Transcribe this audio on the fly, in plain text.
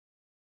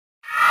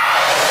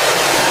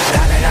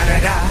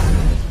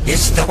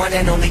It's the one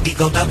and only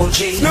Digo Double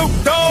G. Snoop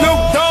Dogg.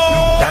 Snoop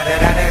Dogg. Da da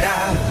da da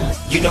da.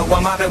 You know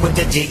I'm mobbing with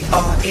the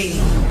D-R-E.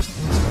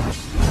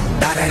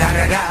 Da da da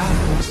da da.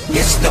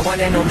 It's the one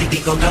and only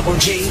Digo Double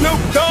G. Snoop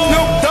Dogg.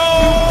 Snoop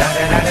Dogg. Da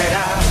da da da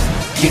da.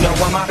 You know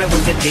I'm mobbing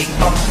with the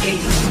D-R-E.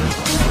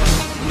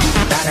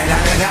 Da da da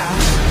da da.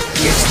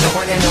 It's the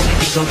one and only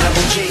Digo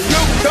Double G.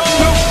 Snoop Dogg.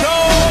 Snoop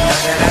Dogg. Da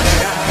da da da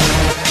da.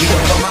 You know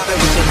I'm mobbing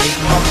with the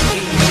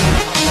D-R-E.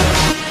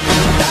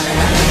 Da da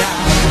da da da.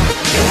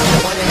 It's the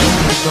one and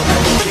only Digo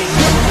Double G.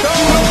 Snoop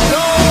Dogg.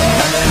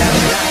 Da da da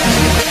da da.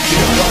 You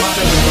know I'm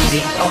mobbing with the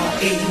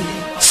D-R-E.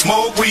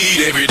 Smoke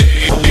weed every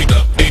day.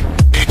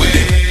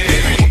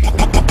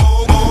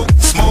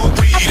 Smoke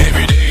weed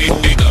every day.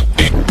 Smoke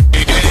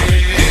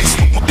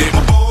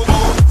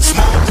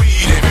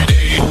weed every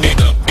day.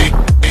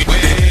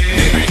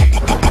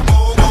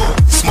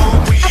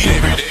 Smoke weed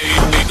every day.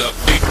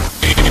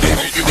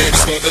 You better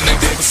smoke the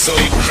next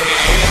episode.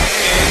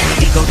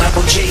 Digo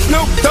Double G.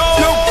 Snoop Dogg.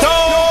 Snoop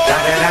Dogg. Da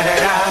da da da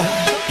da.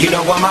 You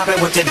know I'm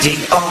mobbing with the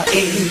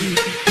D-R-E.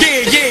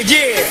 Yeah, yeah,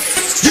 yeah.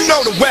 You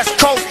know the West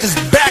Coast is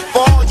back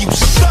for all you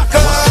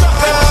suckers.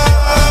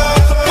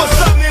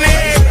 What's up in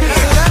there?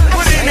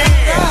 Put it in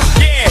there.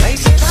 Yeah.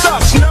 What's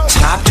up, Snoop?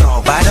 Top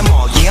dog by them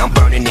all, yeah, I'm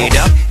burning it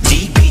up.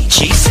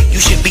 DBGC, you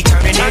should be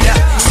turning it up.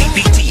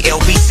 CBT,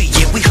 LBC,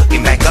 yeah, we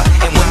hooking back up.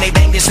 And when they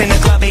bang this in the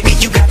club, baby,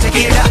 you got to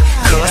get up.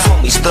 Cause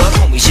homies, thug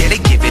homies, yeah, they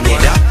giving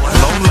it up.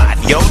 Low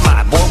life, yo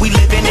life, boy, we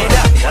living it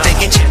up.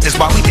 Taking chances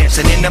while we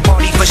dancing in the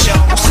party for show.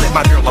 Slip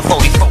my girl a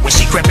 44 when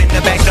she crept in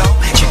the back door.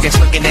 Chickens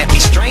looking at me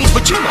strange,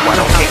 but you know I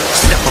don't care.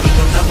 Step up,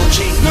 Digo Double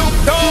G. Snoop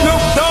Dogg.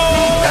 Snoop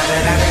Dogg. Da da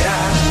da da da.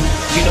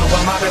 You know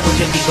I'm mobbing with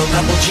the Digo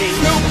Double G.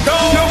 Snoop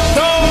Dogg. Snoop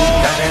Dogg.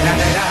 Da da da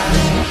da da.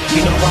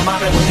 You know I'm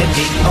mobbing with the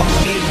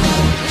D-R-E.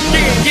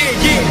 Yeah,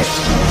 yeah, yeah.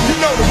 You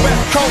know the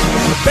West Coast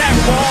is back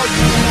for all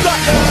you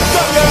suckers.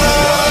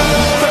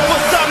 So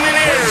put something in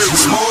there.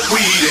 Smoke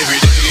weed every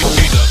day.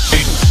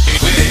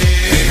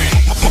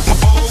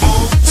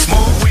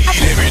 Smoke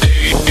weed every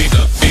day. Smoke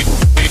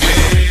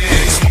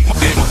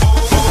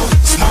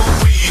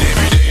weed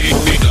every day.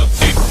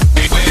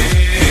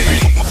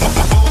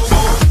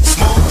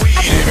 Smoke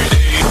weed every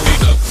day.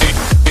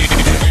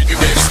 You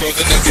better smoke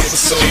the next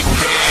episode.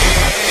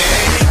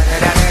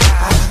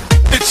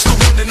 It's the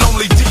one and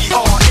only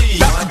D.R.E.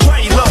 Dr.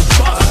 Dre Love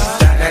Buzz.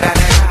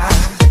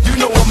 You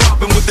know I'm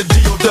mobbing with the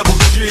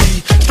D.O.G.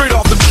 Straight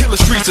off the killer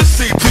streets of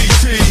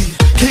CPT.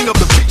 King of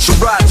the beach, you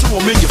ride to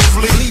him in your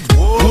fleet.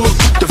 Wood,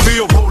 the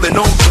field rolling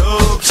on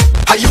dubs.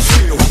 How you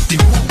feel?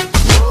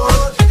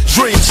 What?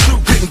 Dream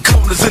Snoop getting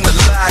corners in the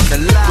lag.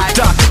 With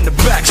Doc in the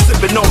back,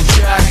 sipping on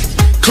Jack.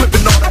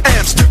 Clipping all the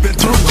amps, dipping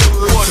through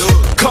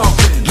hood.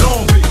 Compton,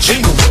 Long Beach,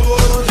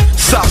 Inglewood.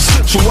 South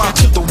Central out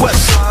to the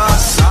west side.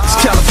 It's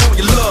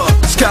California love,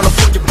 it's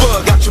California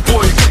bug. Got your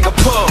boy getting a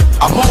pub.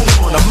 I'm on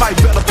one, I might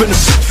bet up in the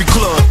Century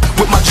Club.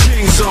 With my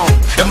jeans on,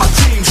 and my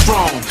team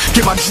strong.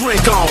 Get my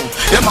drink on,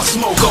 and my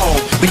smoke on.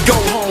 We go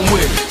home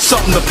with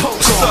something to poke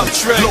on.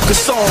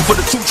 Locust song for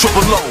the 2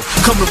 triple O.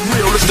 Coming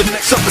real, it's the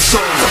next episode.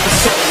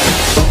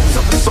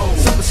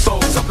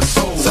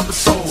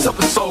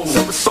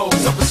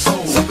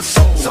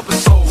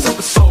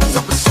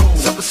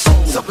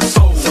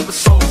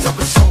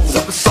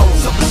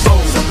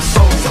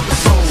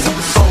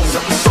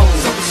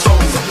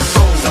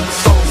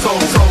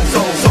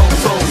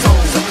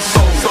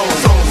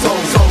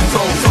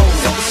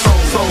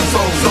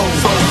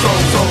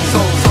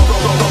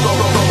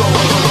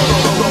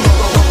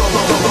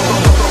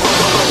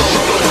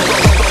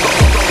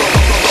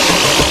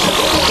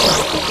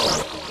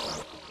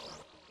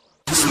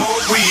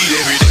 Smoke weed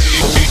every day.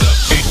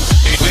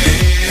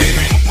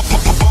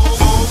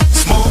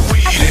 Smoke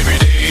weed every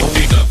day.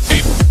 Smoke weed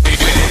every day.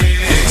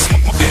 Smoke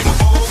weed every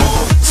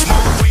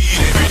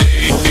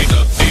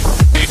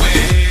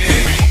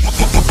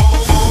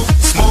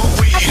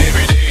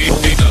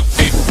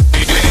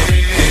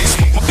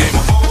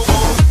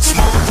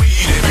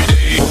day.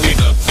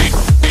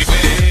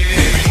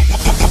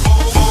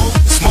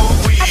 Smoke weed every day. Smoke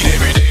weed every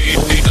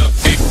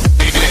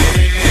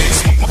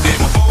day.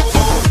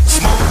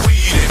 Smoke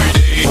weed every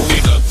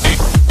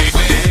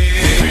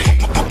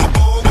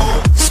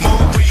day.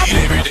 Smoke weed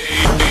every day.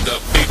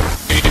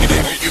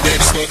 You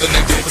better smoke the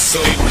next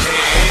episode.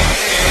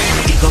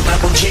 Digo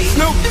Double G.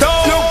 Snoop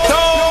Dogg. Snoop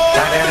Dogg.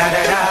 Da da da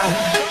da da.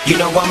 You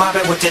know I'm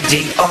mobbing with the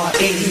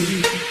D-R-E.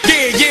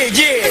 Yeah, yeah,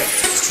 yeah.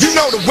 You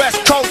know the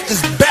West Coast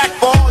is back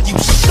for all you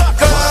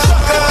suckers.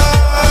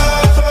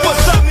 Put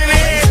something in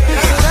there.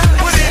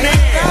 Put it in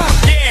there.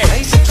 Yeah.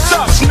 What's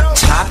up, Snoop?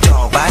 Top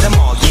dog by them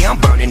all, yeah, I'm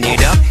burning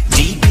it up.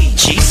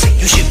 DBGC,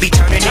 you should be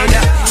turning it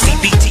up.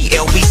 CBT,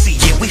 LBC,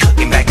 yeah, we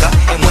hooking back up.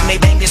 And when they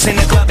bang this in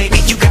the club, baby,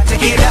 you got to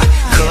get up.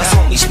 Cause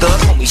homies, thug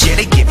homies, yeah,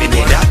 they giving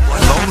it up.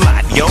 Low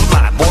life, yo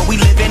life, boy, we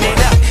living it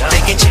up.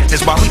 Taking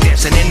chances while we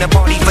dancing in the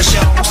party for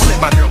show. Slip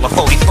my girl a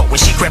 44 when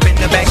she crept in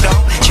the back door.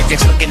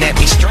 Chickens looking at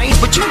me strange,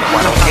 but you know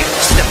I don't care.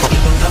 Step up,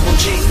 Digo Double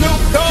G. Snoop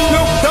Dogg.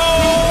 Snoop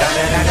Dogg. Da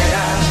da da da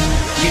da.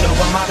 You know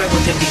I'm mobbing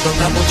with the Digo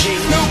Double G.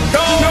 Snoop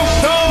Dogg. Snoop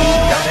Dogg.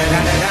 Da da da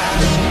da da.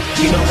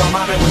 You know I'm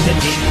mobbing mobbing with the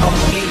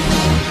D.O.E.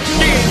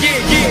 Yeah, yeah,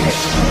 yeah.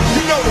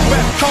 You know the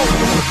West Coast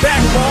is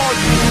back for all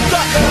you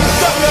suckers.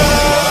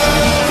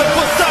 So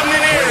put something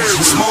in here.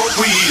 Smoke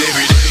weed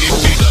every day.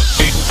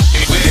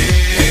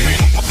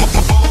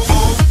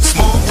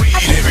 Smoke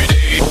weed every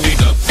day. Smoke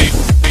weed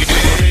every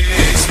day.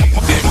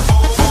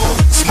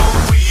 Smoke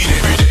weed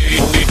every day.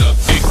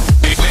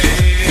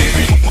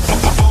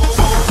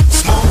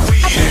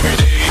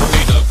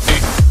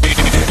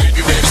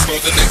 You ready for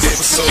the next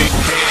episode?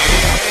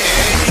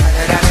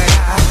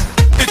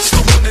 It's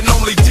the one and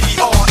only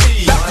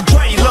D.R.E. Dr.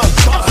 Dre love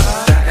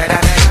Buster.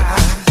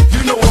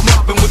 You know I'm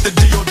mobbing with the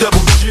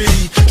D.O.G.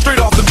 Straight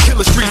off them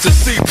killer streets of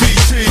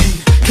CPT.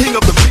 King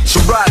of the beach,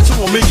 you ride to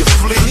him in your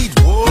fleet.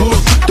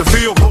 Look at the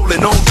field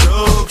rolling on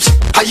dubs.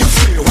 How you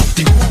feel?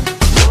 Whoop-de-whoop.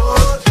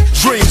 What?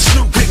 Dream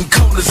Snoop hitting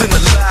corners in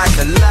the lag.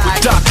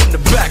 With Doc in the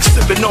back,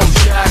 sipping on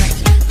Jack.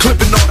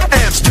 Clipping all the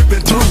amps,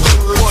 dipping through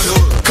hoods.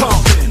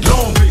 Compton,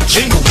 Long Beach,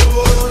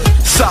 Inglewood.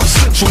 South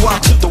Central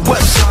out to the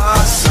west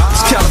side.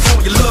 It's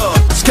California love,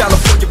 it's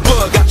California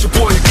bug. Got your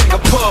boy a king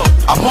of pub.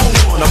 I'm on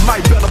one, I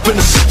might bell up in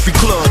the Century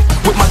Club.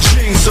 With my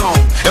jeans on,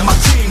 and my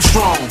team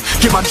strong.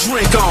 Get my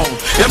drink on,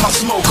 and my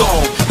smoke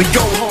on. Then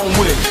go home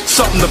with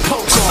something to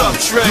poke on.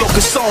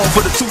 Locust song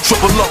for the 200.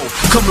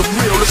 Coming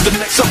real, it's the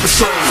next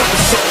episode.